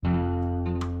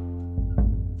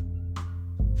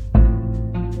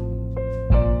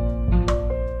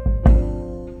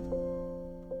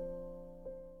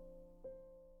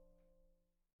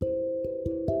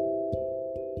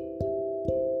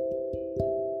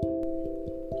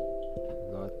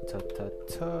Ta.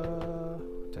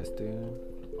 Testing.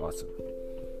 Awesome.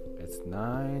 It's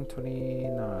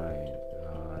 9:29.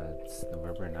 It's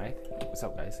November 9th. What's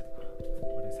up, guys?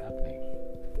 What is happening?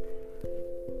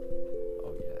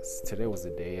 Oh, yes. Today was the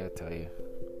day, I tell you.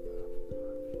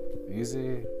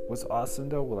 Usually, what's awesome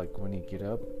though, like when you get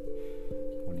up,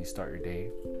 when you start your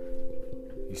day,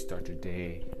 you start your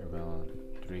day around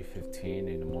 3:15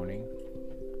 in the morning.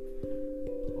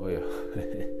 Oh, yeah.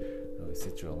 You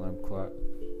set your alarm clock.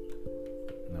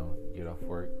 You get off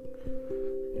work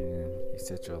and you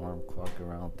set your alarm clock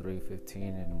around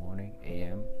 3:15 in the morning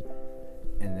a.m.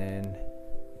 and then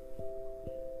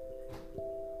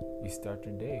you start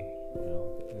your day.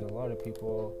 There's a lot of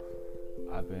people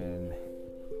I've been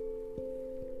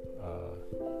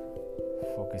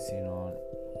focusing on,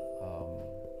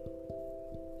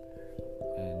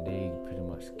 and they pretty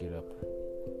much get up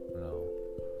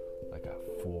like at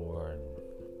 4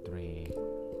 and 3.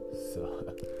 So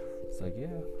it's like,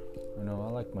 yeah, I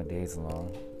like my days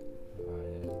long.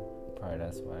 Probably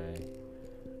that's why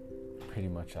pretty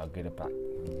much I'll get up at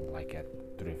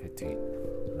 3:15.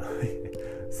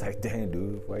 It's like, dang,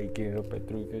 dude, why you getting up at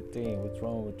 3:15? What's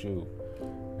wrong with you?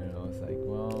 It's like,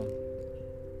 well,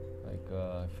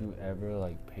 if you ever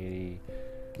pay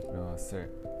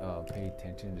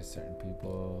attention to certain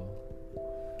people,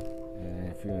 and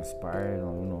if you inspire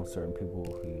certain people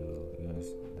who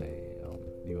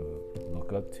you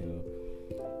look up to,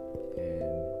 and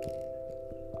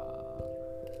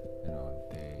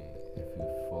if you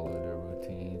follow their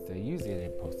routines, they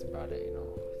post about it.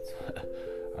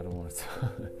 I don't want to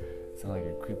sound like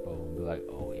a creepo and be like,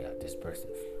 oh yeah, this person,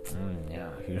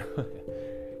 yeah,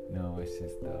 No, it's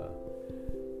just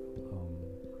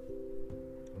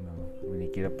when you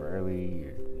get up early,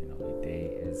 your day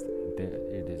is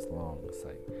long. It's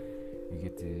like you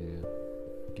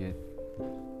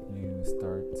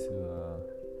start to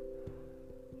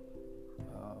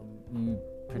you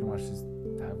pretty much just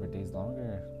have your days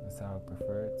longer. That's how I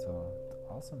prefer it. So it's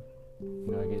awesome.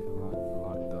 I get a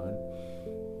lot done.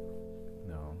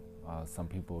 Some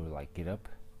people get up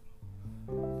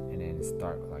and then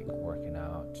start working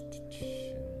out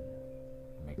and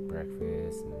make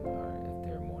breakfast, or if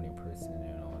they're a morning person,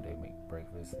 they make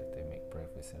breakfast. If they make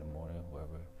breakfast in the morning,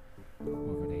 whoever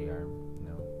they are,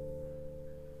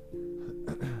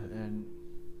 and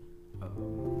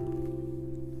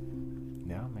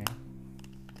yeah, man,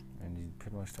 and you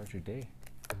pretty much start your day.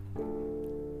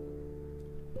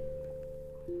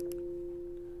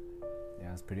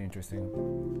 Yeah, it's pretty interesting.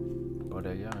 But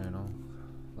yeah,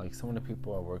 some of the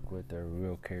people I work with, they're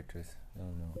real characters. I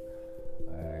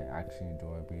actually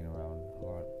enjoy being around a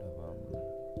lot of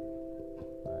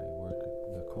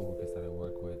the coworkers that I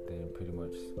work with. They pretty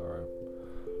much are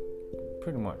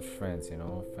friends,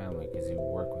 family, because you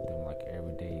work with them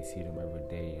every day. You see them every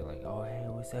day. You're like, oh hey,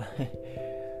 what's up?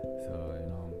 So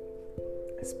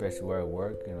especially where I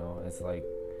work, it's like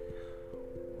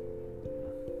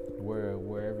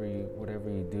whatever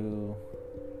you do,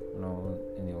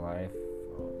 in your life,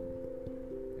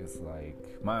 it's like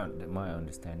my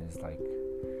understanding is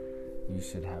you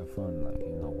should have fun,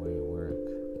 where you work.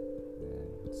 And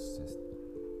it's just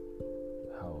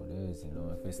how it is, if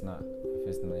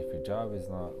your job is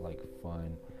not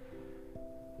fun,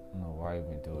 why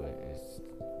even do it? It's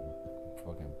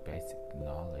fucking basic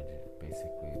knowledge,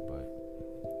 basically. But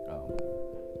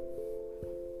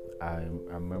I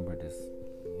remember this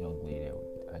young lady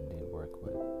I did work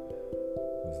with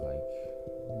was like,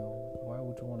 why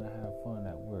would you want to have fun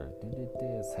at work?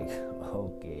 It's like,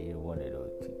 okay, you're one of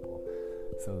those people.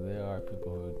 So there are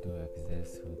people who do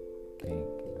exist who think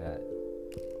that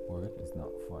work is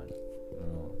not fun.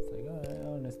 It's like, oh, I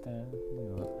understand. I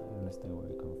understand where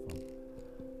you come from.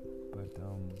 But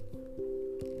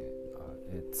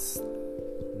it's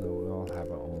we all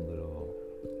have our own little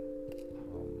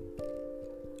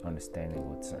understanding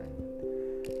with certain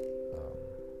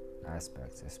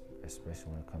aspects,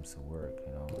 especially when it comes to work.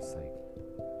 It's like,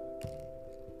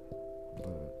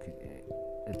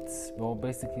 it's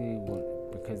basically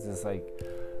because it's like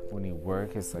when you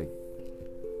work, it's like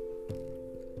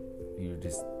you're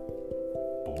just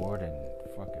bored and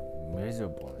fucking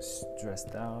miserable and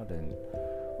stressed out, and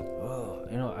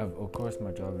of course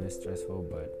my job is stressful,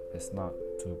 but it's not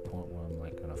to a point where I'm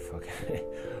gonna fucking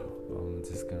I'm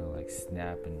just gonna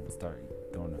snap and start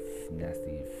throwing a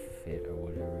nasty fit or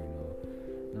whatever.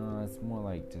 No, it's more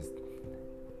just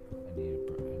I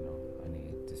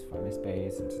need just find a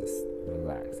space and just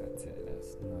relax. That's it.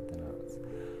 That's nothing else.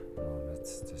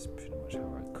 That's just pretty much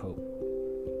how I cope.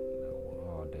 We're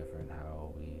all different.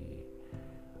 How we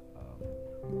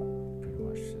pretty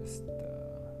much just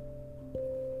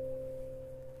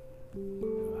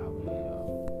how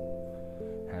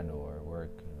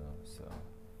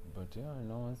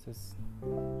it's just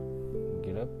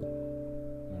get up,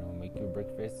 make your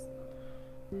breakfast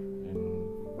and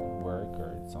work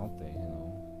or something,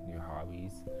 your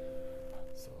hobbies.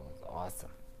 So it's awesome.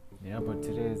 Yeah, but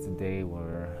today is the day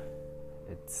where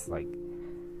it's like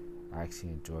I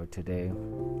actually enjoyed today,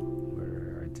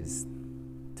 where I just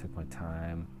took my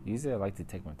time. Usually I like to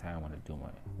take my time when I do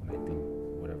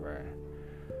whatever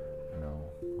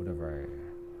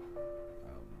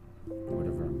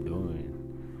whatever I'm doing.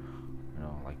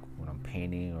 Like when I'm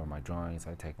painting or my drawings,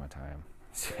 I take my time.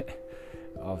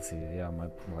 Obviously, yeah, my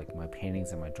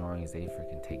paintings and my drawings, they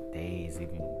freaking take days,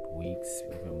 even weeks,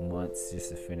 even months just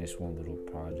to finish one little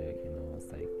project.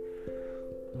 It's like,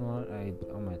 I'm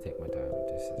gonna take my time.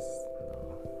 This is,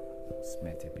 it's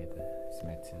meant to be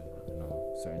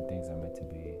certain things are meant to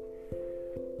be,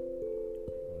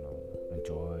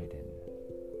 enjoyed and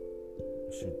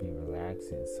should be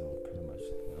relaxing. So pretty much,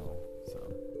 so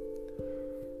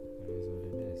it is what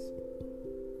it is.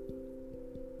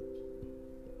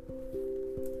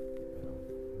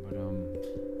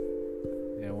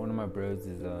 One of my bros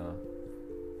is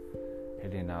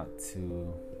heading out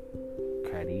to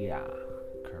Korea.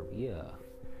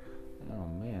 Oh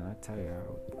man, I tell you,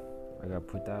 I gotta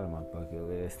put that on my bucket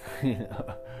list.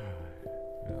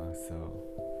 So,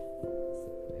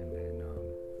 and then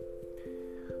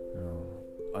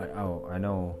I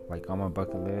know, like on my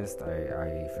bucket list, I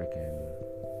freaking,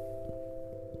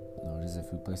 there's a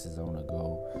few places I wanna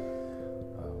go.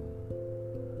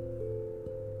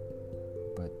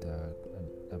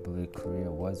 I believe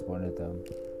Korea was one of them.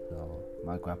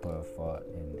 My grandpa fought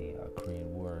in the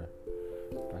Korean War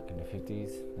back in the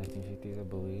 1950s, I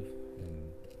believe.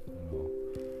 And,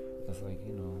 it's like,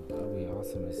 that'd be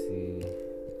awesome to see,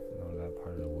 that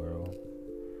part of the world.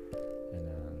 And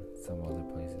some other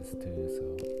places too. So,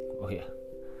 I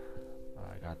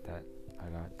got that,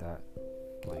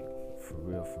 like, for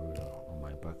real, on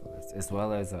my bucket list. As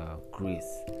well as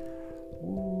Greece.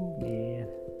 Ooh, man.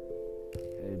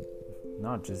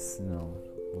 Not just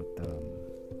with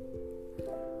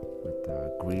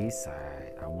Greece,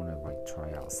 I want to like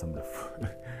try out some of the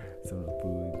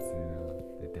foods,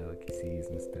 the delicacies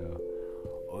and stuff.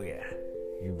 Oh yeah,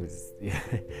 it was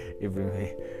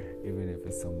even if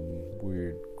it's some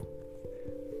weird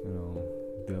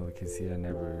delicacy I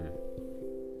never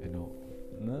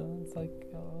it's like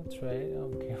I'll try it. I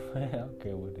don't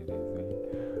care what it is, man.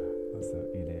 I'll still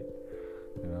eat it.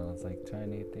 It's like trying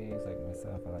new things. Like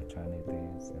myself, I like trying new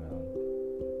things.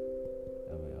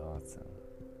 That'd be awesome.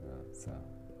 So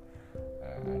I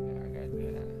gotta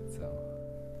do that. So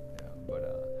but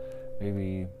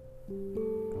maybe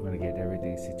I'm gonna get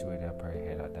everything situated. I'll probably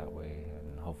head out that way,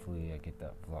 and hopefully I get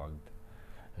that vlogged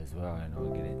as well. I know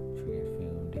I'll get it freaking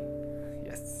filmed.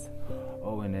 Yes.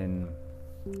 Oh, and then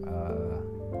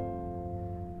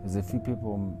there's a few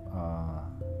people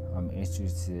I'm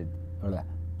interested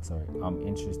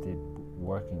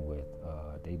working with.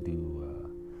 They do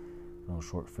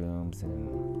short films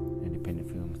and independent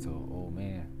films. So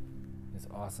man, it's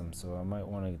awesome. So I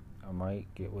might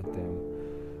get with them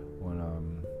when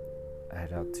I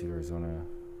head out to Arizona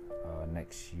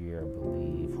next year, I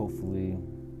believe. Hopefully,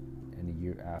 in the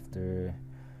year after.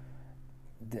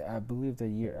 I believe the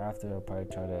year after I'll probably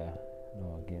try to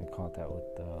get in contact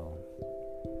with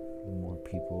more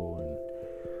people and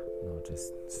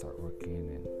just start working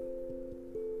and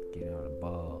getting on the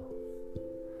ball.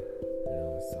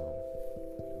 So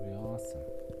it'll be awesome.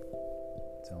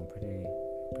 So I'm pretty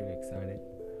excited.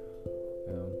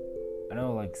 I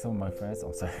know, like, some of my friends,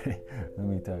 I'm sorry, let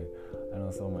me tell you, I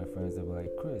know some of my friends that be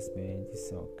like, Chris, man, you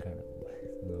sound kind of,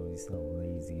 you sound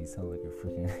lazy, you sound like a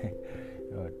freaking,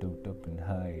 doped up and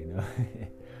high,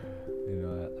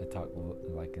 I talk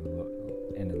like in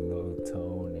a low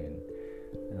tone, and,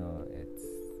 it's,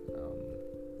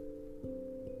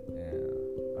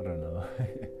 I don't know,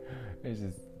 it's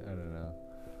just, I don't know,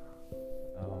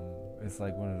 it's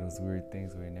like one of those weird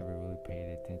things where you never really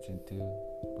paid attention to,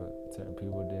 but certain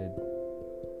people did,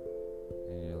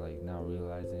 and you're like now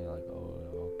realizing, like, oh,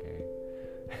 okay,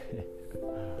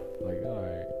 like,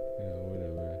 alright,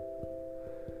 whatever,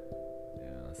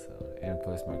 so, and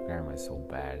plus my grammar's so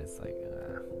bad, it's like,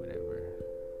 whatever.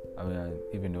 I mean,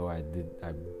 even though I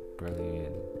barely,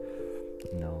 and,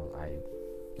 I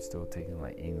still taking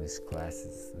like English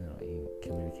classes,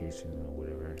 communication or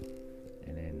whatever,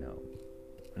 and then,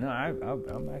 no,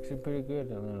 I'm actually pretty good.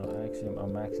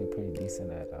 I'm actually pretty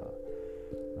decent at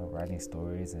writing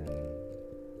stories and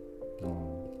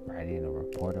writing a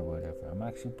report or whatever. I'm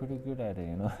actually pretty good at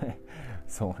it,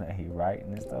 So when I write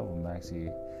and stuff,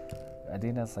 I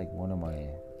think that's like one of my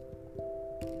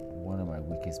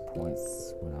weakest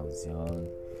points when I was young.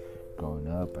 growing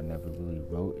up, I never really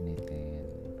wrote anything. And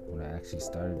when I actually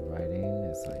started writing,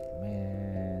 it's like,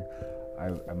 man,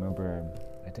 I remember,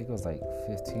 I think it was like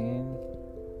 15.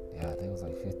 Yeah, I think it was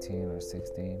like 15 or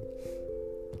 16.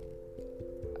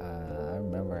 I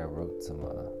remember I wrote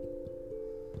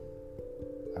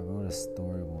a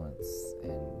story once,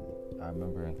 and I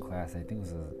remember in class, I think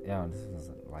this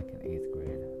was like in 8th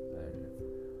grade.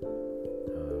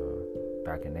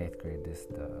 Back in 8th grade,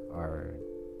 our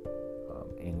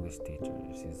English teacher,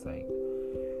 she's like,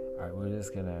 all right, we're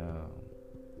just gonna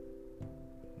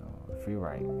free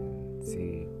write and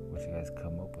see what you guys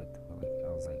come up with.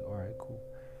 I was like, all right, cool.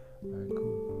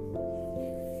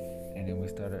 And then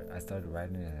I started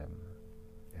writing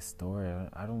a story.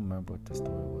 I don't remember what the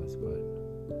story was, but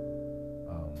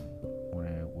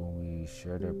when we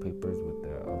shared our papers with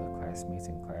the other classmates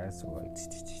in class, we're like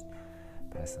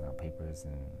passing out papers,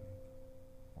 and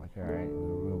like, all right,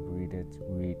 we'll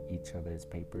read each other's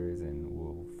papers, and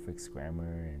we'll fix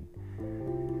grammar and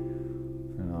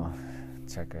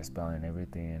check our spelling and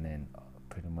everything. And then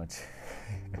pretty much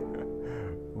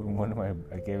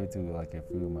I gave it to like a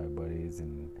few of my buddies,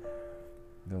 and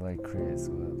they're like, Chris,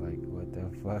 what the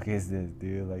fuck is this,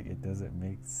 dude? Like, it doesn't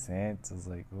make sense. I was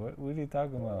like, what are you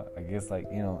talking about? I guess, like,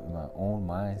 in my own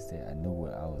mindset, I knew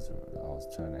what I was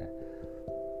trying to,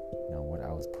 what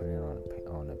I was putting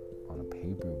on a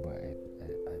paper, but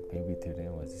maybe to them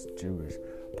it was just gibberish.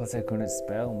 Plus, I couldn't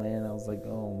spell, man. I was like,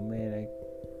 oh man,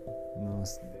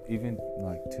 even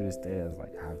like to this day, I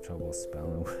have trouble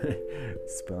spelling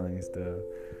stuff.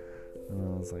 And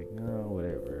I was like, no,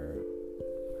 whatever.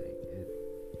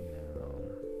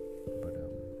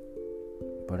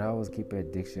 But I always keep a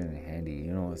dictionary handy,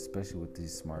 especially with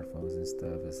these smartphones and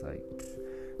stuff. It's like,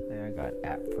 man, I got an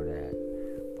app for that.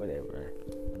 Whatever.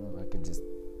 I could just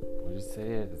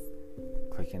say it,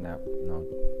 clicking that,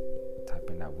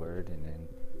 typing that word, and then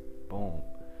boom,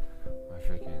 my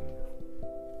freaking,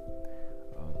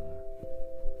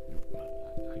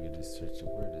 I could just search the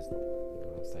word.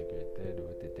 It's like right there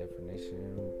with the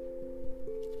definition,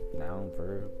 noun,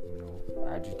 verb,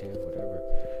 adjective, whatever,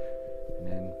 and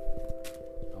then.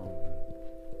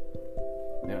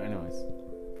 Anyways,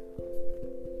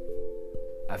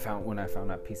 when I found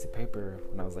that piece of paper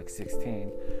when I was like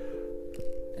 16,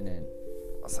 and then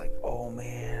I was like, oh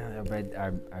man,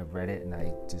 I read it, and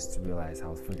I just realized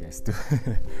how freaking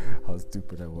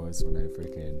stupid I was when I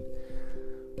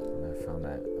found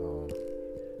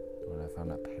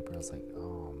that paper. I was like,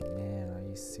 oh man, are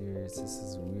you serious? This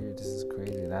is weird. This is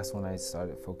crazy. And that's when I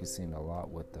started focusing a lot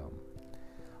with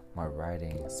my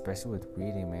writing, especially with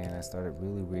reading, man. I started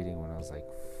really reading when I was like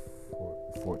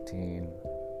 14,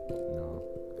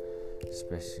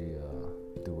 especially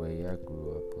the way I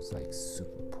grew up was like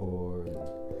super poor,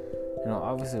 and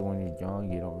obviously when you're young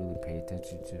you don't really pay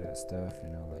attention to that stuff,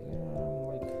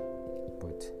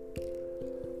 but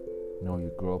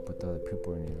you grow up with other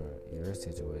people in your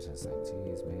situation. It's like,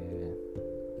 geez, man,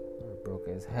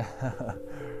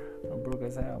 I'm broke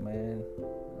as hell, man.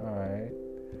 All right.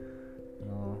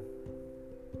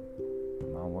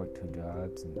 My mom worked 2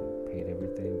 jobs and paid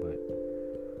everything, but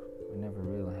we never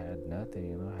really had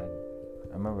nothing,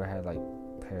 I remember I had like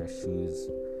a pair of shoes.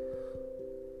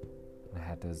 I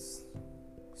had those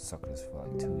suckers for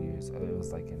like 2 years. It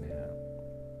was like in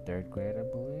 3rd grade, I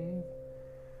believe.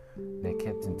 They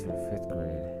kept into the 5th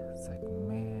grade. It's like,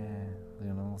 man,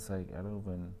 it's like I don't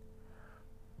even.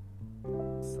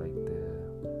 It's like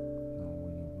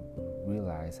when you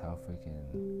realize how freaking.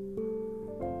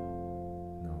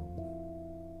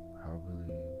 How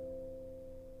really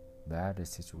bad the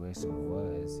situation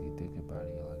was. You think about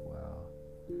it, you're like, wow,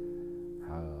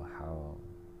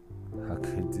 how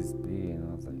could this be? And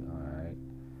I was like, all right,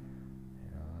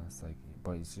 it's like,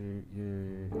 but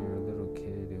you're a little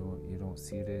kid, you don't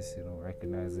see this, you don't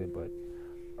recognize it, but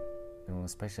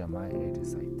especially at my age,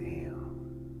 it's like,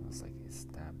 damn, I was like, it's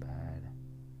that bad.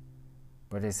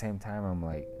 But at the same time, I'm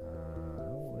like,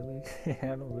 I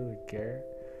don't really care.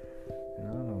 I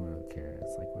don't really care.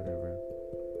 It's like, whatever.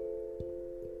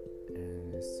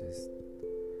 And it's just,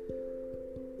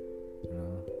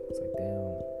 it's like,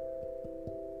 damn.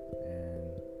 And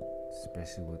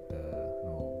especially with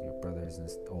your brothers and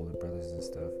older brothers and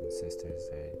stuff and sisters,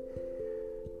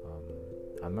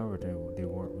 I remember they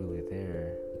weren't really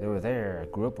there. They were there. I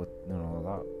grew up with, a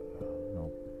lot.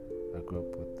 I grew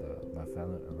up with my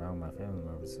family, around my family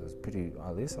members. So it was pretty.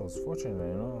 At least I was fortunate,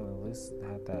 At least I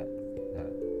had that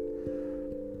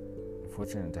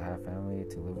fortunate to have family,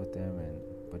 to live with them,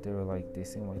 but they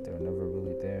seemed like they were never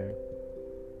really there.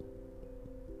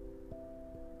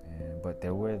 but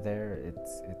they were there.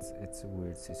 It's a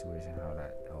weird situation how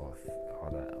that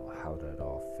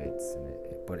all fits,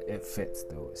 but it fits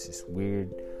though. It's just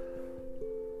weird,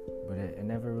 but it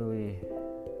never really.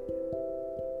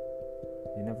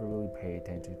 You never really pay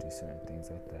attention to certain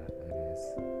things like that. I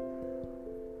guess,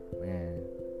 man,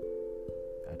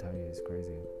 I tell you, it's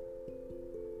crazy.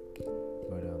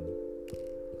 But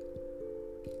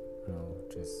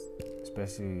just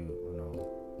especially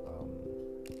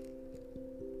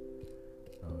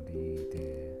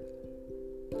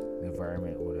the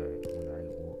environment where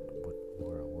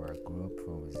I grew up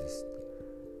from was just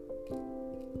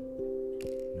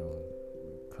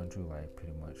country life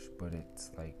pretty much, but it's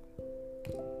like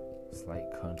slight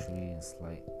country and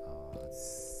slight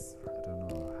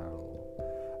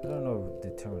I don't know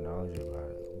the terminology about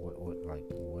it,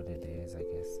 what it is, I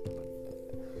guess, but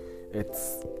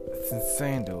it's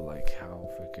insane though, like how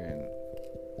freaking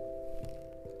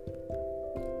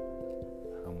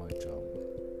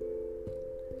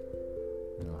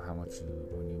how much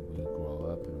when you grow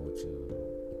up and what you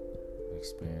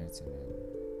experience, and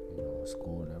then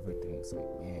school and everything. It's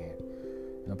like, man,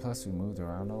 and plus we moved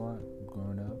around a lot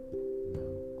growing up.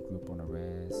 Grew up on a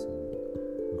res, and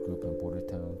we grew up in border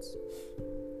towns,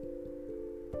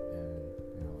 and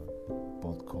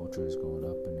both cultures growing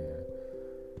up in there.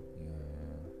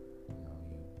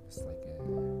 It's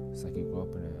like you grow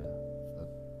up in a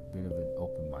bit of an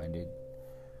open-minded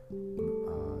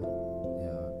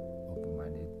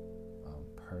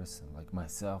person. Like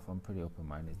myself, I'm pretty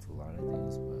open-minded to a lot of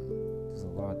things, but there's a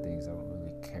lot of things I don't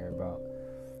really care about.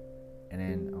 And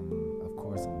then, of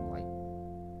course, I'm like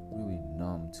really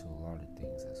numb to a lot of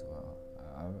things as well.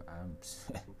 I'm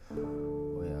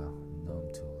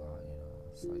numb to a lot.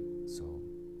 It's like, so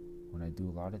when I do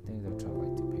a lot of things, I try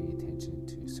to pay attention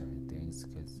to certain things,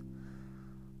 because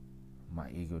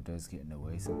my ego does get in the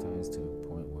way sometimes, to a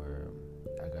point where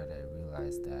I gotta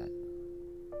realize that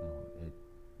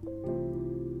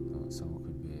someone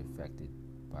could be affected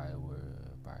by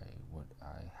what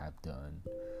I have done.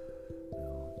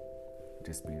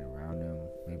 Just being around them.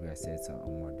 Maybe I said something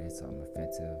or did something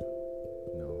offensive.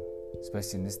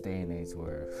 Especially in this day and age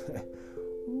where a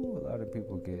lot of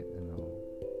people get in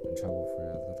trouble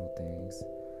for little things,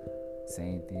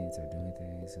 saying things or doing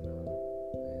things. And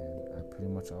I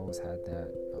pretty much always had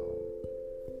that.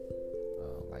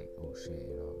 Like, oh shit,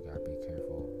 you gotta be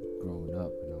careful growing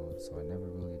up. So I never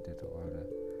really did a lot of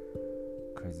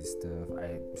crazy stuff.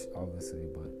 Obviously,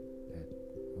 but it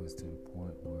was to the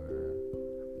point where,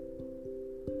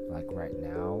 like right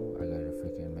now, I gotta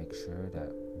freaking make sure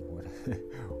that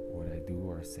what I do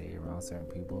or say around certain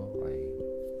people, like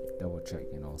double check.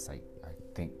 It's like I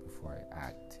think before I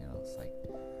act. It's like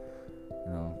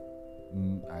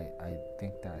I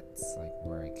think that's like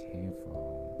where I came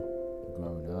from,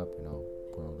 growing up.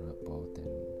 Growing up both in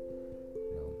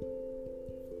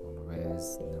on the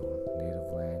res, native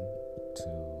land, to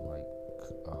like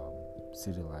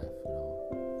city life.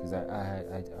 Because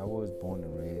I was born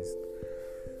and raised.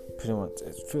 Pretty much,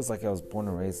 it feels like I was born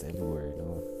and raised everywhere.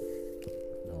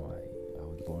 I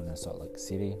was born in Salt Lake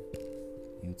City,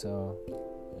 Utah.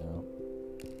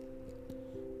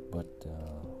 But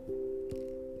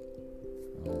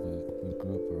we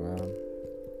grew up around,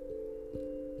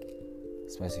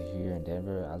 especially here in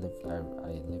Denver. I live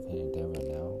here in Denver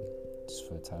now, just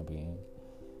for the time being,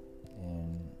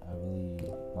 and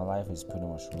my life is pretty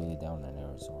much really down in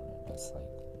Arizona. That's like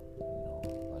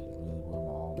really where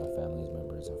all my family's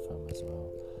members are from as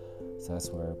well. So that's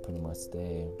where I pretty much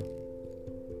stay.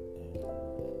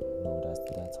 And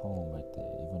that's home right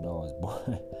there. Even though I was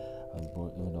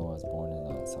born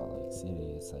in Salt Lake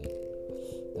City, it's like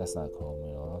that's not home.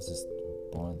 I was just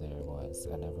born there once.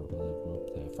 I never really grew up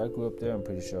there. If I grew up there, I'm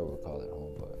pretty sure I would call it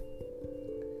home. But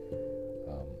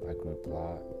I grew up a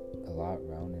lot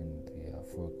around in the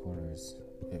Four Corners.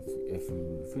 If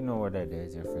you know where that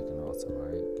is, you're freaking awesome,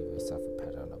 alright? Give yourself a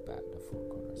pat on the back, the Four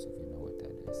Corners, if you know what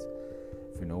that is.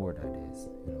 If you know where that is,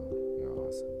 you're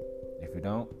awesome. If you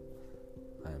don't,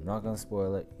 I am not gonna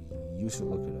spoil it. You should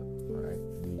look it up, alright?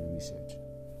 Do your research.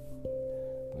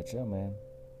 But yeah, man,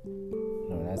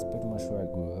 that's pretty much where I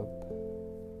grew up.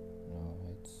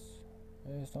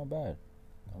 It's not bad.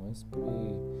 It's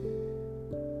pretty.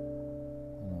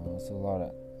 It's a lot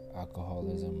of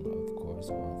alcoholism, of course,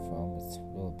 where I'm from. It's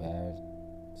real bad,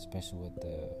 especially with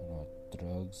the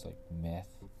drugs like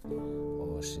meth.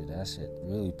 Oh shit, that shit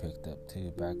really picked up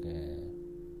too. Back in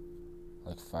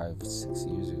like 5-6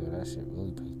 years ago, that shit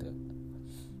really picked up.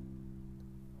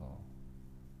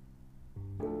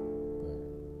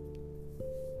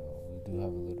 We do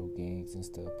have a little gangs and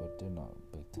stuff, but they're not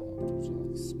big time. They're just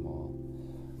like small.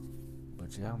 But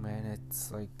But yeah, man, it's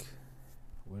like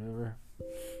whatever.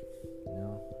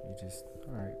 You just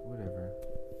alright, whatever.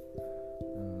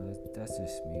 That's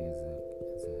just me as a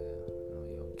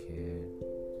young kid.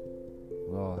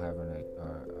 We all having like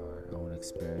our own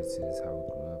experiences, how we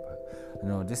grew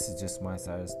up. This is just my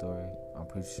side of the story. I'm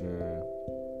pretty sure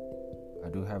I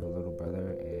do have a little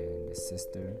brother and a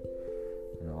sister,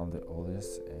 I'm the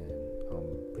oldest, and I'm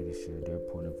pretty sure their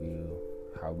point of view,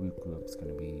 how we grew up, is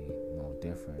gonna be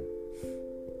different.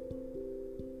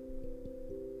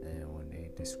 And when they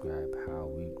describe how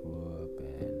we grew up,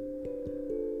 and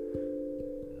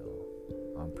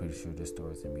I'm pretty sure the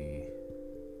story's gonna be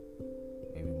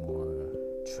maybe more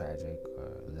tragic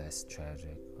or less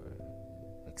tragic, or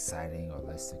exciting or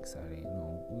less exciting.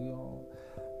 We all,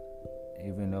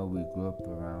 even though we grew up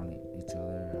around each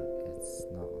other, it's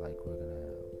not like we're gonna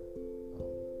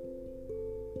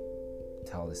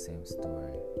tell the same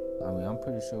story. I'm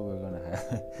pretty sure we're gonna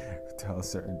have tell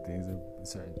certain things, or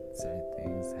certain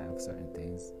things, have certain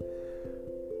things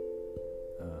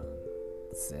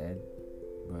said,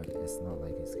 but it's not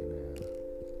like it's gonna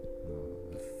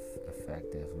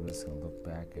affect us. We're just gonna look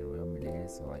back and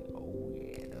reminisce, and like, oh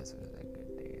yeah, those were the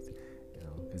good days,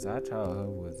 because our childhood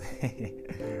was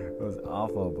it was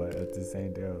awful, but at the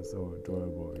same time it was so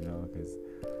adorable, because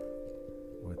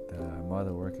with our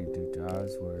mother working 2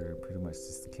 jobs, we're pretty much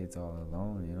just kids all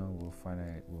alone.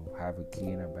 We'll have a key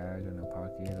in our bag, in our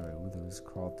pocket, or we'll just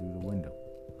crawl through the window.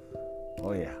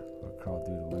 Oh yeah, we'll crawl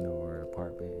through the window of our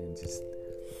apartment and just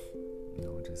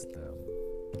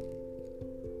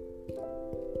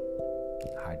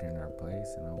hide in our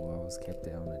place. We always kept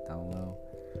it on the down low.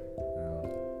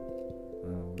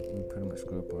 We pretty much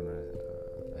grew up on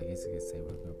I guess you could say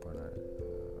we grew up on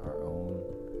our own.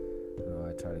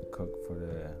 I tried to cook for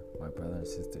my brother and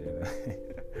sister.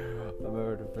 I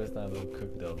remember the first time I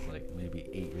cooked, I was like maybe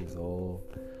 8 years old.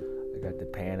 I got the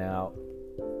pan out.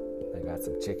 I got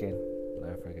some chicken.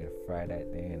 I freaking fried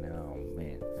that thing, and oh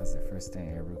man, that's the first thing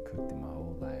I ever cooked in my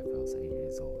whole life. I was 8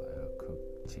 years old. I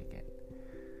cooked chicken.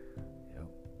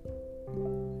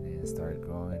 And then it started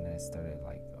growing, and I started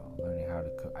learning how to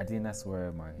cook. I think that's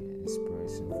where my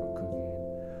inspiration for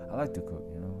cooking. I like to cook,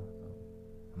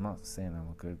 I'm not saying I'm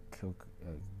a good cook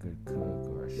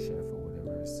or a chef or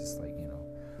whatever. It's just like,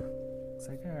 it's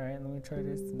like, all right, let me try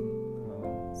this.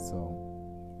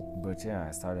 But yeah,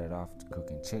 I started off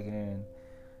cooking chicken,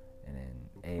 and then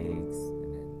eggs,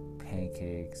 and then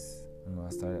pancakes. I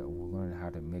started learning how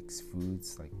to mix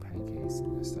foods like pancakes,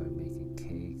 and I started making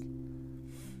cake.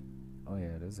 Oh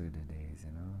yeah, those are the days,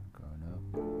 growing up.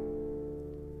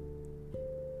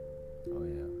 Oh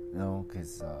yeah.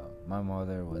 Because my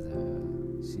mother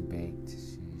she baked.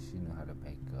 She knew how to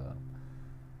bake,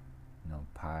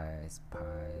 pies,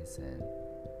 and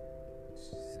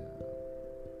she's,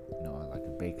 like a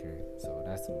baker. So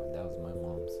that was my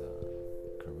mom's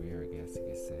career, I guess you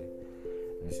could say.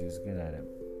 And she was good at it.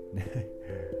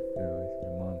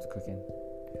 Your mom's cooking.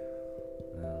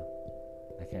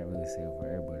 I can't really say for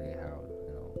everybody how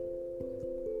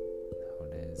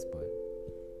it is, but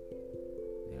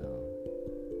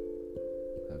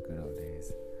good old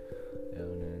days.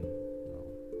 And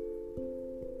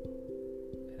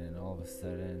then all of a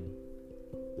sudden,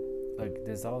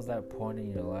 there's always that point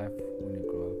in your life when you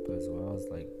grow up as well. It's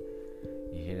like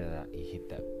you hit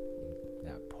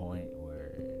that point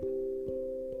where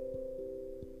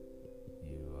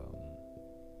you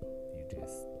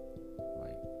just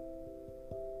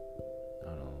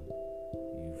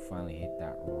you finally hit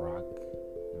that rock.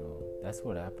 That's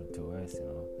what happened to us.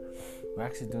 We're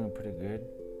actually doing pretty good,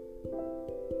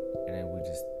 and then we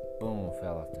just boom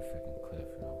fell off the freaking cliff.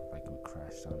 Like we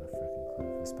crashed on the freaking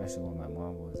cliff. Especially when my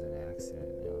mom was in an accident.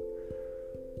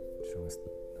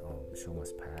 She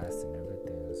almost passed and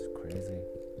everything. It was crazy.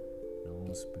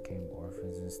 Almost became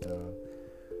orphans and stuff.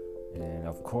 And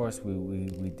of course,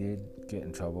 we did get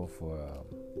in trouble for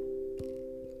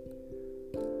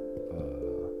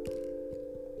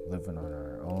living on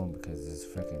our own, because this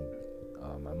freaking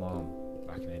my mom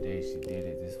back in the day, she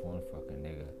dated this one fucking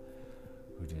nigga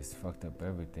who just fucked up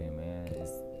everything, man.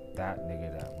 It's that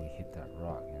nigga that we hit that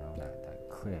rock, that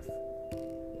cliff,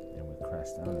 and we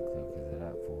crashed down the cliff because of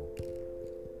that fool,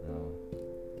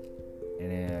 And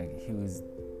then he was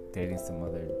dating some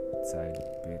other side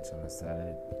bitch on the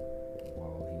side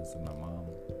while he was with my mom,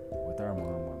 with our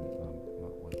mom,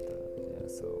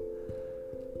 so.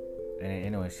 And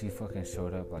anyway, she fucking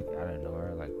showed up out of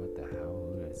nowhere, what the hell,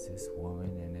 who is this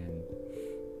woman? And then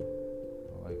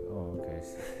we're like, oh, okay.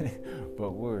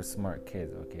 But we're smart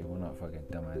kids, okay? We're not fucking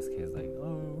dumbass kids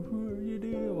who are you,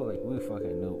 dude? Well, we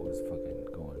fucking knew what was fucking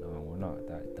going on. We're not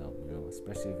that dumb,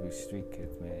 especially if you're street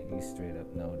kids, man. You straight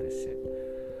up know this shit.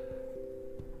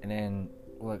 And then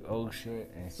we're like, oh shit,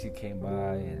 and she came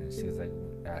by and she was like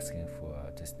asking for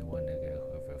this new one nigga,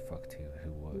 whoever fucked who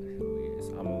he is.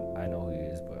 I know who he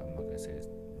is, but I'm not gonna say his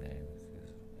name.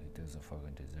 He doesn't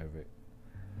fucking deserve it.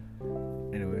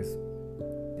 Anyways,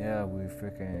 yeah,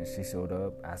 she showed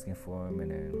up asking for him,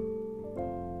 and then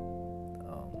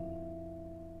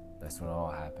that's when it all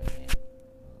happened, man.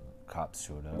 Cops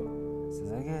showed up.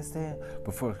 She's like, you guys stay.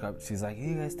 Before cops, she's like,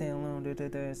 you guys stay alone.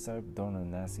 Started throwing a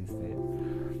nasty fit.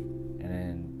 And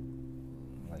then,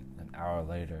 like an hour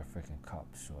later, freaking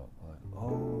cops show up. We're like,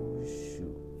 oh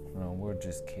shoot. We're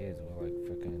just kids. We're like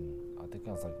freaking. I think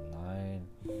I was like 9.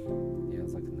 Yeah, I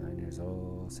was like 9 years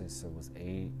old. Sister was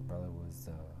 8. Brother was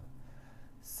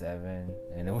 7.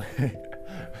 And then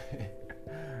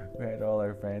we had all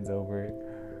our friends over.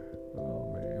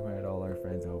 Oh man, we had all our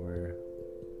friends over.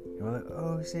 And we're like,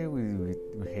 oh shit, we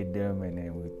hid them, and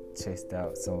then we chased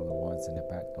out some of the ones in the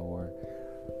back door.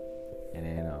 And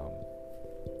then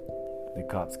the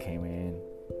cops came in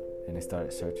and they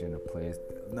started searching the place.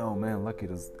 No man, lucky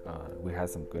we had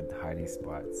some good hiding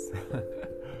spots.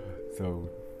 So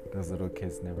those little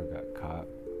kids never got caught.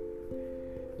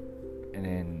 And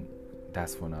then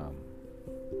that's when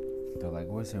they're like,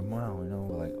 where's your mom?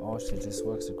 We're like, oh, she just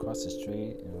works across the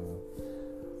street.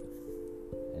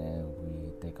 And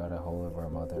they got a hold of our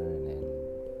mother, and then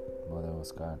mother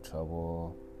almost got in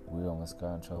trouble. We almost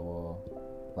got in trouble,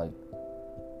 like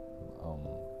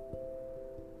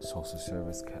social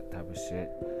service type of shit.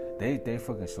 They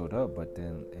fucking showed up, but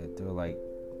then they were like,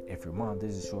 if your mom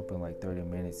doesn't show up in like 30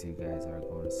 minutes, you guys are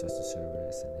going to social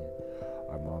service. And then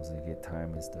our moms gonna get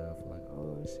time and stuff. We're like,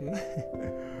 oh shit.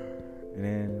 And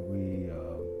then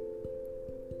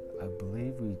I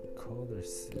believe we called her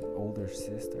older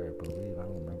sister, I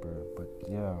don't remember, but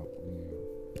yeah,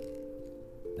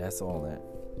 that's all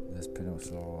that's pretty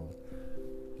much all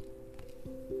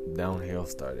downhill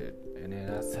started. And then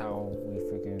that's how we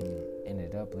freaking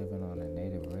ended up living on a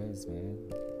native res, man,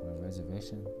 on a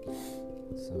reservation.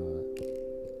 So,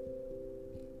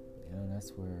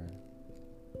 that's where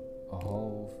a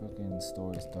whole freaking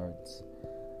story starts.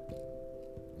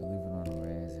 We're living on a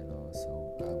res, so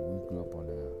we grew up on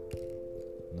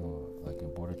like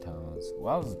in border towns.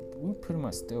 Well, we pretty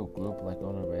much still grew up like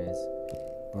on a res,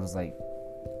 but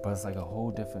it's like a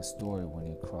whole different story when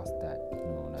you cross that,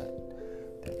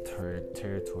 that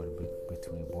territory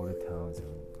between border towns and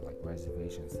like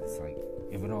reservations. It's like,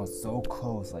 even though it's so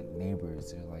close, like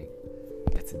neighbors, they're like,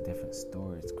 it's a different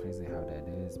story. It's crazy how that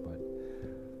is, but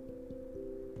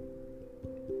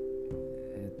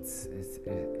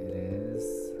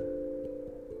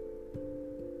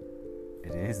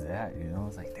it is that,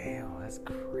 it's like, damn, that's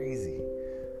crazy.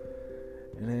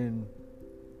 And then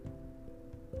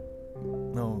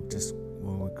just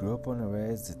when we grew up on the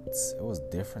res, it was a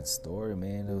different story,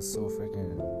 man. It was so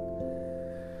freaking,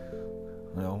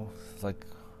 like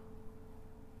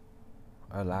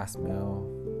our last meal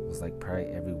was like probably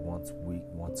every once a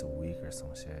week or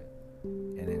some shit.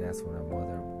 And then that's when our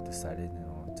mother decided,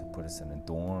 to put us in a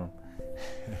dorm.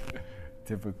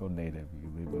 Typical native, you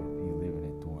live in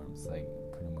a dorm. It's like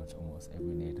pretty much almost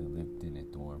every native lived in a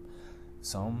dorm.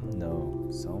 Some no,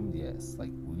 some yes,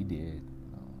 like we did.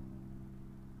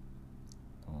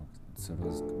 So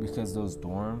those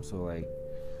dorms were like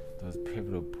those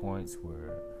pivotal points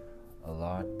where a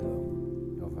lot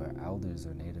of our elders,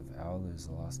 our native elders,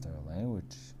 lost their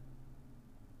language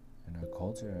and our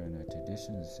culture and our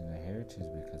traditions and our heritage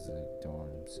because of the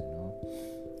dorms,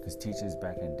 Because teachers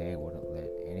back in the day wouldn't let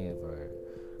any of our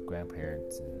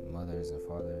grandparents and mothers and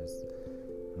fathers,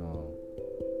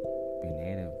 be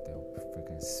native. They'll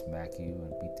freaking smack you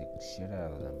and beat the shit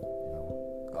out of them,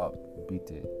 beat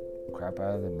the crap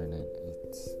out of them, and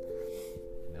it's,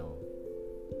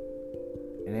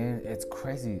 and then it's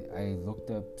crazy. I looked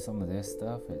up some of this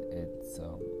stuff. It's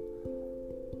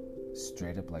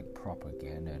straight up like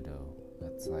propaganda, though.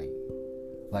 That's like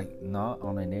not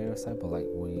on a native side, but like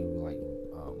when you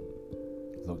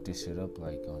look this shit up,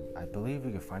 like on, I believe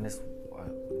you can find this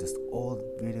old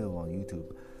video on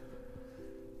YouTube.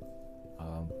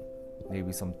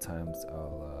 Maybe sometimes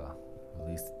I'll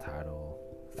release the title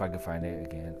if I can find it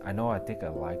again. I think I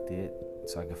liked it,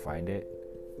 so I can find it,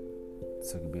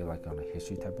 so it could be like on a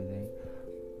history type of thing.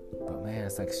 But man,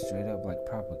 it's like straight up like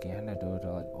propaganda, dude.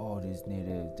 They're like, oh, these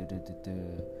natives,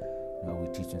 we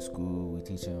teach in school, we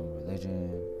teach them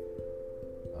religion.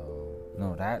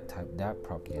 That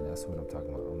propaganda, that's what I'm talking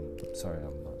about. I'm sorry,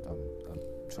 I'm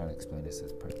trying to explain this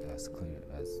as clear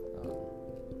as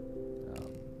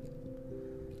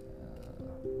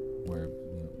where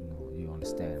you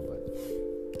understand, but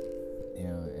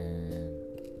and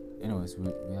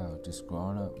because just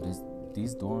growing up,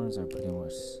 these dorms are pretty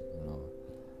much,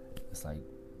 it's like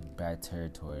bad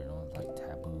territory, like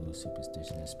taboo,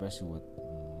 superstition, especially with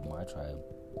my tribe,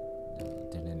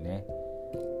 the Nene,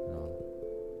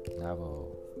 Navajo,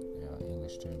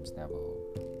 English terms, Navajo,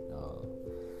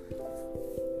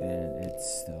 and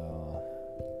it's,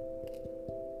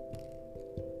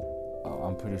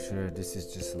 I'm pretty sure this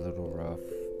is just a little rough,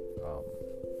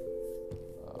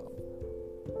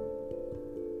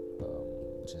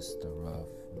 just a rough,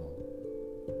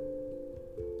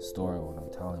 story what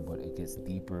I'm telling, but it gets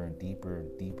deeper and deeper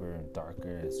and deeper and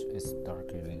darker. It's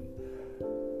darker than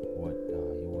what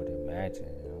you would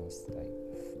imagine. It's like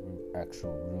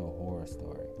actual real horror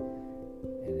story.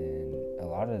 And then a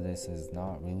lot of this is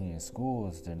not really in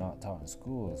schools. They're not taught in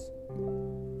schools,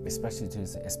 especially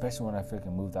when I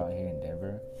freaking moved out here in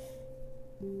Denver.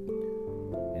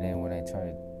 And then when I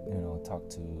try to talk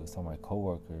to some of my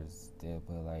coworkers, they'll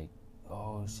be like,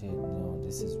 "Oh shit,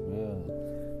 this is real."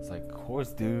 It's like, of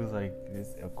course, dude. Like,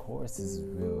 of course, this is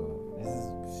real. This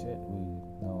is shit we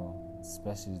know.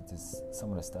 Especially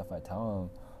some of the stuff I tell them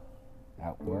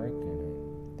at work,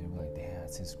 and they'll be like, "Damn,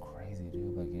 this is crazy,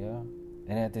 dude." Like, yeah.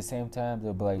 And at the same time,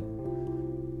 they'll be like,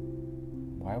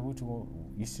 "Why would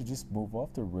you should just move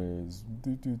off the res."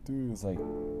 It's like,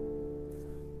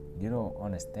 you don't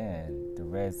understand. The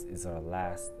res is our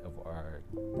last of our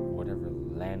whatever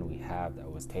land we have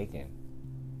that was taken.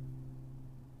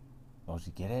 Don't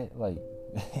you get it? Like,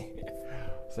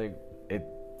 it's like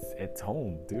it's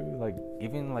home, dude. Like,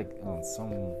 even like on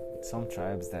some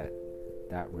tribes that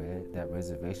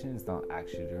reservation is not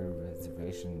actually their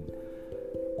reservation.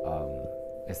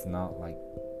 It's not like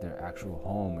their actual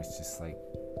home. It's just like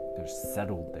they're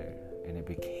settled there, and it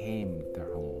became their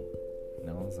home.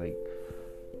 It's like,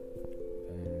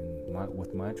 and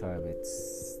with my tribe,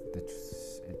 it's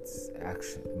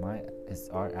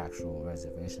our actual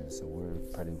reservation. So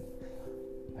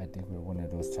I think we're one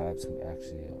of those tribes who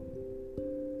actually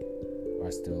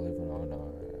are still living on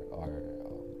our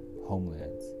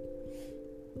homelands.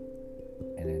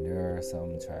 And then there are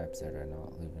some tribes that are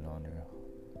not living on their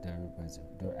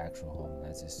actual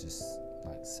homelands. It's just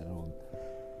like settled.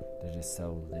 They're just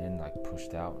settled in, like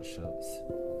pushed out,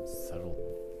 settled.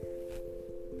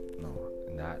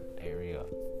 In that area.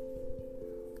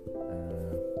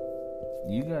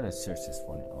 You gotta search this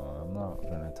for me. I'm not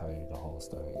gonna tell you the whole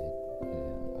story.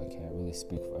 I can't really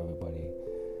speak for everybody.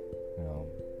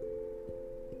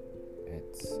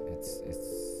 It's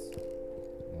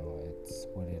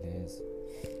what it is.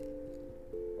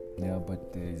 Yeah,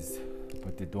 but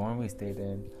the dorm we stayed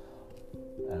in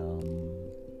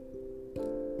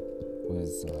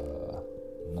was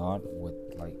not with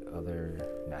like other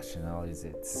nationalities.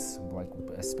 It's like,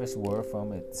 especially where we're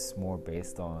from, it's more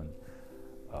based on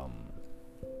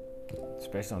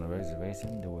especially on the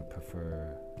reservation, they would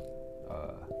prefer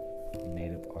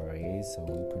native RAs. So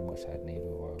we pretty much had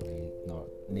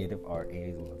native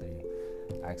RAs where they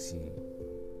actually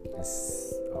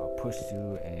pushed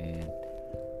you and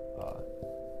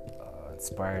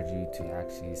inspired you to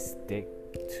actually stick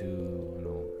to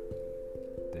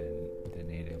the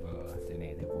native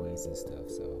ways and stuff.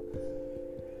 So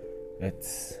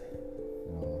it's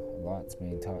a lot's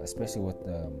being taught, especially with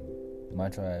my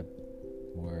tribe,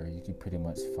 where you could pretty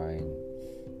much find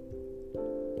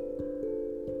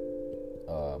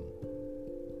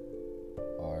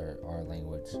our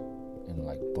language in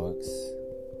like books,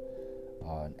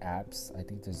 and apps. I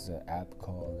think there's an app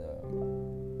called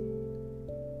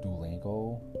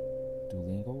Duolingo, I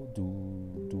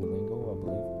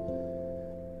believe.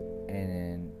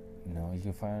 And then you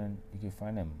can find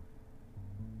them.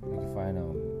 You can find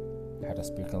how to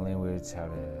speak a language, how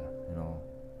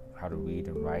to read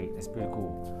and write. It's pretty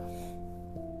cool.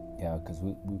 Yeah, because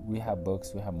we have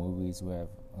books, we have movies, we have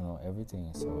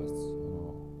everything. So it's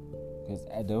because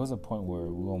there was a point where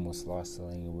we almost lost the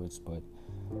language, but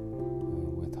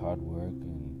with hard work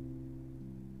and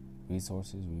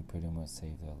resources, we pretty much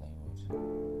saved that language.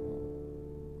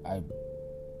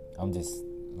 I'm just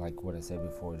like what I said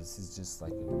before. This is just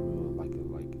like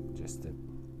just a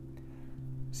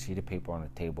sheet of paper on a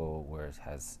table where it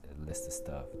has a list of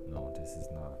stuff. No, this is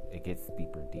not. It gets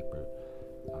deeper and deeper.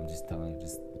 I'm just telling you,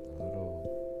 just a little.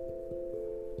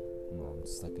 I'm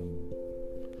just like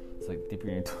it's like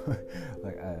dipping into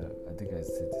like I think I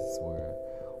said this where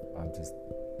I'm just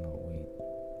we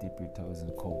dip your toes in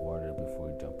cold water before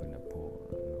you jump in the pool.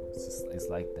 It's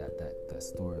like that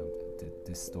story.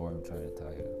 This story I'm trying to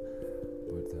tell you,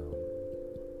 but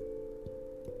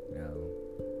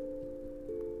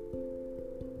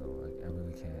I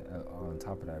really can't. On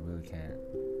top of that, I really can't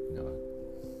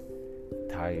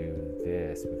tell you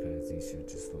this because you should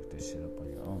just look this shit up on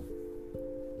your own.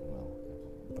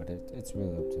 But it's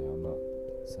really up to you. I'm not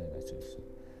saying that you should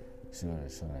or shouldn't.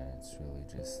 It's really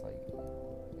just like,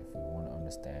 if you want to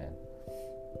understand,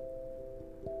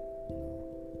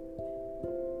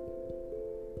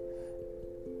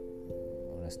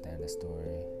 understand the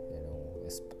story,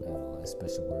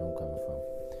 especially where I'm coming from,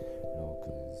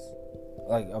 because,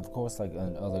 like, of course, like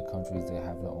in other countries, they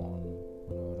have their own,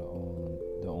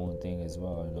 their own thing as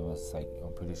well. It's like,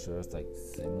 I'm pretty sure it's like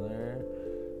similar.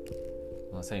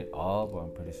 I'm not saying all, but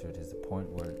I'm pretty sure there's a point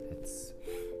where it's,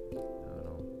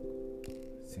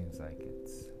 seems like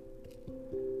it's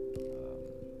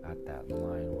at that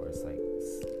line where it's like,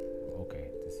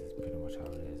 okay, this is pretty much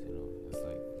how it is. It's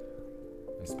like,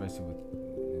 especially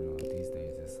with these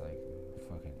days, it's like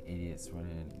fucking idiots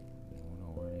running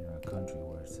our country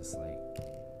where it's just like,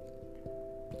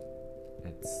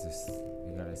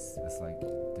 it's like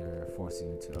they're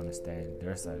forcing you to understand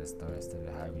their side of the story instead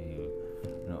of having you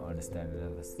understand the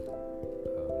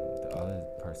other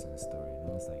person's story.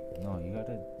 It's like, no, you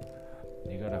gotta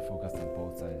focus on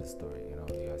both sides of the story. You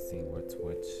gotta see what's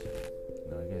which.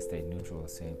 You gotta stay neutral at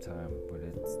the same time, but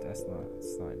it's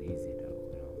not easy though.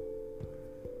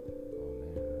 Oh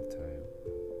man, I'll tell you.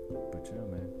 But yeah,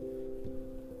 man.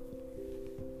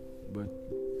 But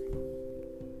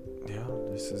yeah,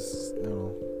 this is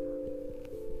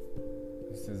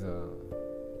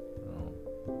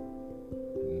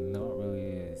not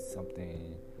really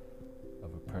something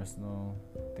of a personal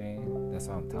thing. That's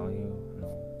what I'm telling you.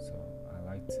 So I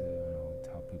like to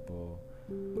tell people,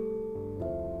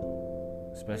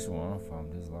 especially where I'm from.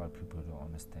 There's a lot of people who don't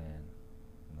understand,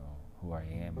 who I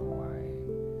am and why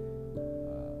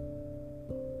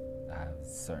I have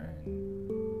certain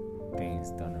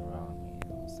things done around me.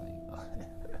 It's like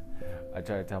I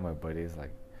try to tell my buddies,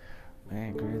 like,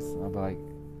 man, Chris, I'll be like,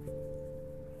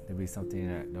 there'll be something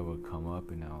that would come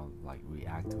up and I'll like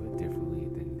react to it differently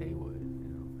than they would.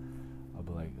 I'll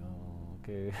be like, oh,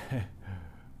 okay,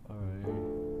 all right.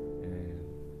 And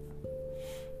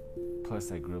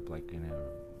plus, I grew up like in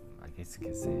I guess you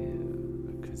could say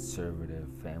a conservative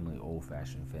family,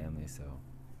 old-fashioned family. So,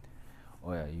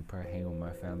 oh yeah, you probably hang with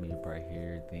my family, you probably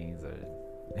hear things that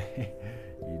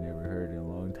you never heard in a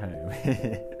long time.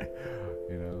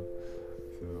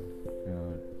 So,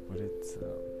 but it's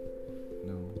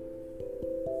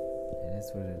it is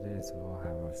what it is. We all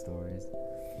have our stories.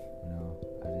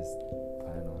 I just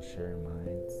plan on sharing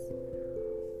mine.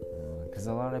 Because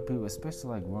a lot of people, especially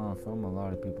like where I'm from, a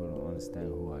lot of people don't understand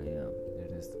who I am. They're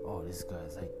just, oh, this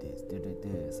guy's like this, did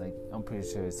this. Like, I'm pretty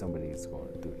sure somebody is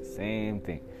going through the same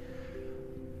thing.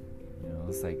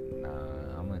 It's like,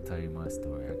 nah, I'm gonna tell you my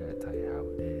story. I gotta tell you how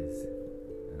it is.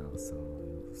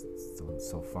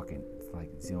 So fucking, like,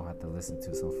 you don't have to listen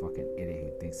to some fucking idiot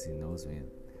who thinks he knows me.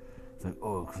 It's like,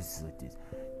 oh, Chris is like this.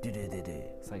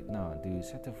 It's like, no, dude,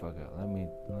 shut the fuck up.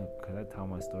 Could I tell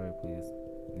my story, please?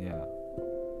 Yeah.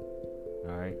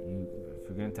 Alright? If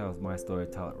you're gonna tell my story,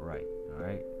 tell it right.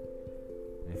 Alright?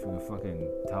 And if you're gonna fucking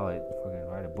tell it, fucking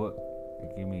write a book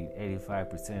and give me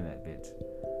 85% of that bitch.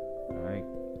 Alright?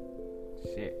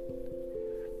 Shit.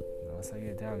 It's like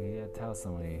you gotta tell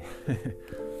somebody. You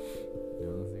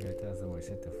gotta tell somebody,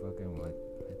 shit the fuck up. Let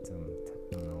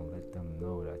them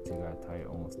know that you gotta tell your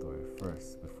own story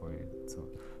first before you.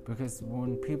 Because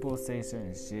when people say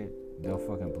certain shit, they'll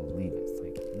fucking believe it. It's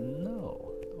like,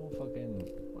 no, don't fucking.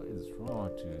 What is wrong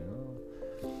with you?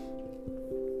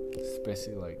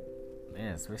 Especially like,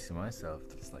 man, especially myself.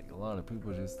 It's like a lot of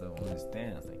people just don't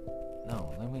understand. It's like,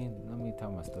 no, let me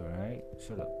tell my story, right?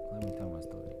 Shut up. Let me tell my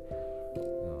story.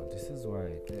 No, this is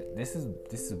why. This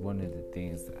is one of the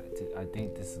things that I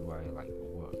think this is why, like,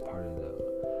 part of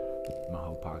my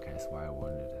whole podcast. Why I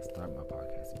wanted to start my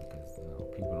podcast, because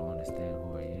people don't understand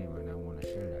who I am, and I want to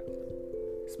share that.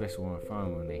 Especially where I'm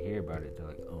from, when they hear about it, they're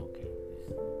like, oh, okay.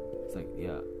 It's like,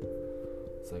 yeah.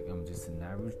 It's like I'm just an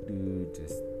average dude,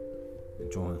 just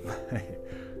enjoying life.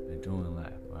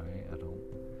 All right, I don't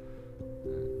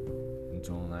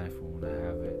enjoying life when I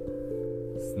have it.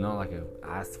 It's not like I've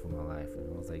asked for my life, and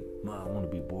I was like, Mom, I want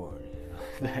to be born.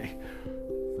 Like,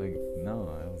 no,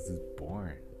 I was just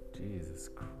born. Jesus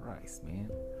Christ, man.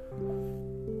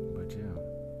 But yeah,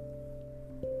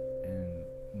 and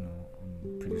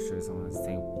I'm pretty sure it's on the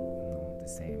same, the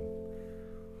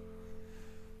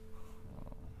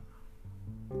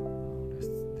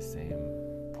same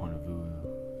point of view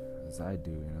as I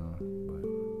do, But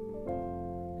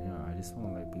I just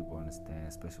want to let people understand,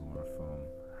 especially where I'm from,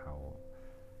 how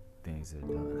things are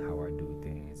done, how I do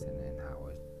things, and then how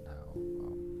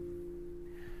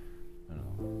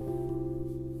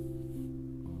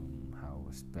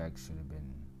respect should have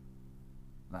been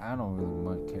Like, I don't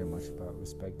really care much about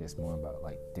respect. It's more about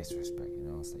like disrespect. You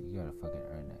know, it's like you gotta fucking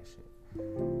earn that shit.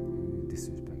 You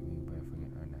disrespect me, you better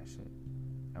fucking earn that shit.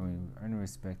 I mean, earning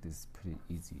respect is pretty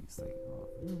easy. It's like, oh,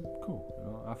 cool. You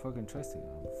know, I fucking trust you.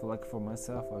 For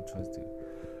myself, I trust you.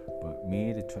 But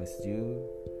me to trust you,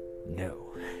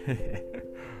 no. I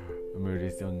remember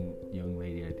this young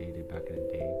lady I dated back in the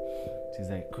day. She's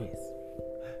like, Chris,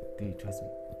 do you trust me?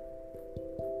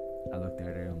 I looked at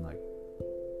her and I'm like,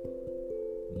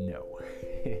 no.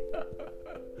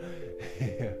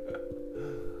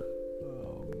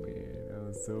 Oh man, that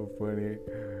was so funny.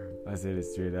 I said it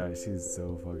straight out. She's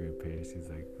so fucking pissed. She's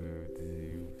like,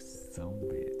 dude, you some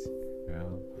bitch, you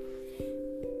know?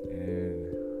 And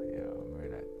yeah, I remember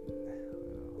that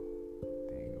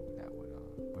thing that went on.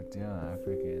 But yeah, I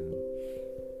freaking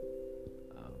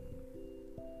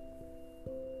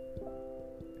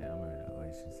I remember the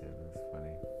relationship. It was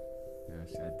funny. You know,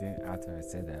 after I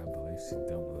said that, I believe she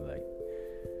dumped me like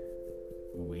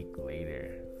a week later.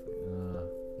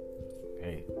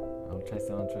 Hey, I don't trust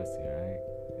you, right?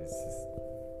 It's just,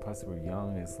 plus we're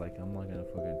young, it's like, I'm not gonna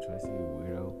fucking trust you,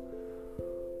 weirdo.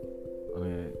 I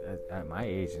mean, at my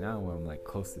age now, when I'm like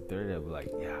close to 30, I'll be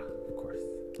like, yeah, of course.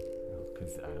 You know,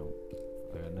 cause I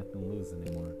got nothing to lose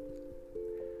anymore.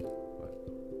 But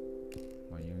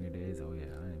my younger days, oh yeah,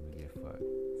 I didn't even give a fuck.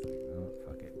 It's like, oh,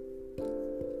 fuck it.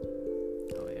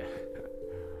 Oh yeah.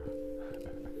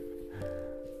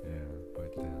 Yeah,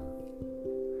 but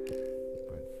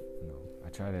I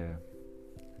try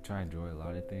to enjoy a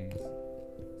lot of things,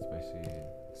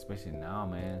 especially now,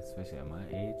 man. Especially at my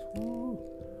age, woo.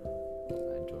 I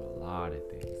enjoy a lot of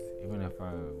things. Even if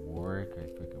I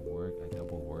freaking work, I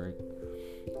double work.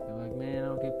 They're like, man, I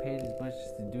don't get paid as much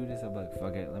to do this. I'm like,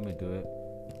 fuck it, let me do it.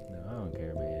 No, I don't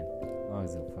care, man. As long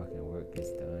as the fucking work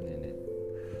gets done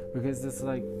because it's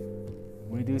like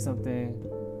when you do something,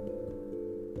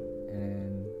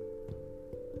 and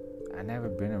I never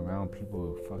been around people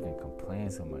who fucking complain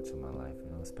so much in my life, you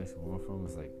know, especially where I'm from.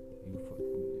 It's like,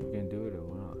 you can do it or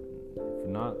not. If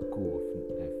you're not, cool.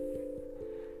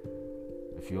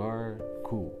 If you are,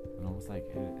 cool. You know, it's like,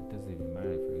 it doesn't even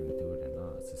matter if you're gonna do it or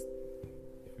not. It's just,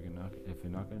 if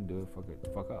you're not gonna do it,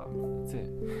 fuck off. That's it.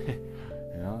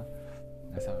 You know,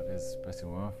 that's how it is, especially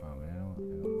where I'm from, you know.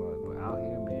 But out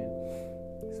here, man,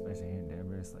 especially here in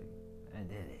Denver, it's like,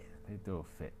 they throw a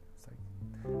fit. It's like,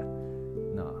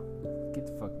 no, get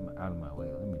the fuck out of my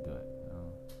way. Let me do it. You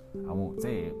know? I won't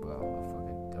say it, but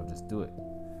I'll just do it.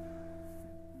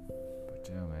 But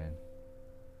yeah, man.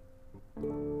 But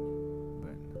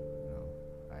you know,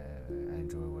 I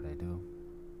enjoy what I do,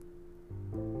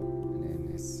 and then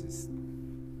it's just,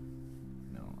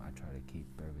 you know, I try to keep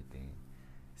everything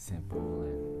simple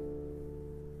and,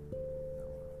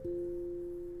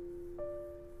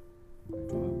 you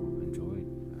know, enjoy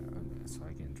it, so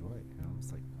I can enjoy it. You know,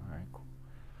 it's like, all right, cool.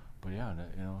 But yeah,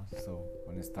 you know, so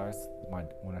when I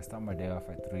start my day off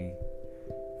at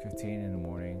 3:15 in the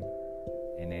morning,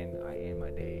 and then I end my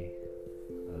day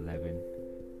 11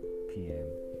 p.m.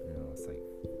 You know, it's like,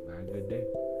 I had a good day.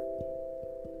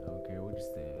 I don't care what you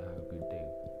say, I have a good day.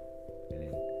 And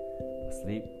then I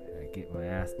sleep, and I get my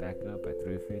ass back up at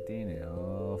 3:15, and it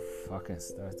all fucking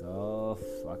starts all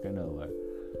fucking over.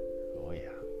 Oh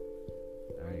yeah.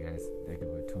 Alright guys, thank you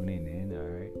for tuning in,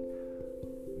 alright?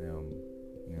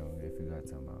 You know, if you got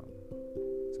some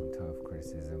tough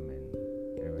criticism and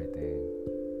everything,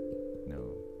 you know,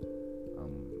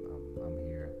 I'm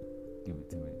here. Give it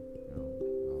to me. You know,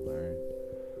 I'll learn.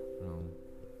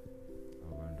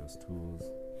 I'll learn those tools.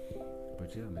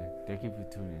 But yeah, man, thank you for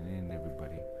tuning in,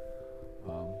 everybody.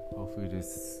 Hopefully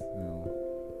this, you know,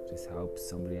 just helps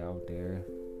somebody out there.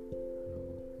 You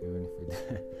know, even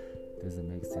if it doesn't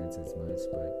make sense as much,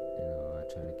 but you know, I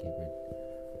try to keep it,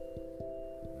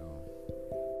 you know,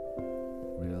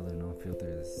 real and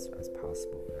unfiltered as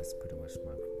possible. That's pretty much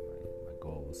my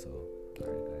goal. So,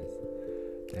 alright, guys,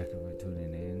 thank you for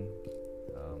tuning in.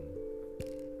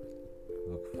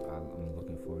 I'm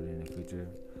looking forward in the future.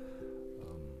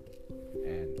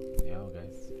 And yeah,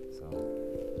 guys. So,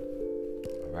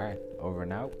 alright, over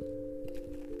and out.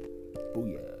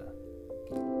 Booyah.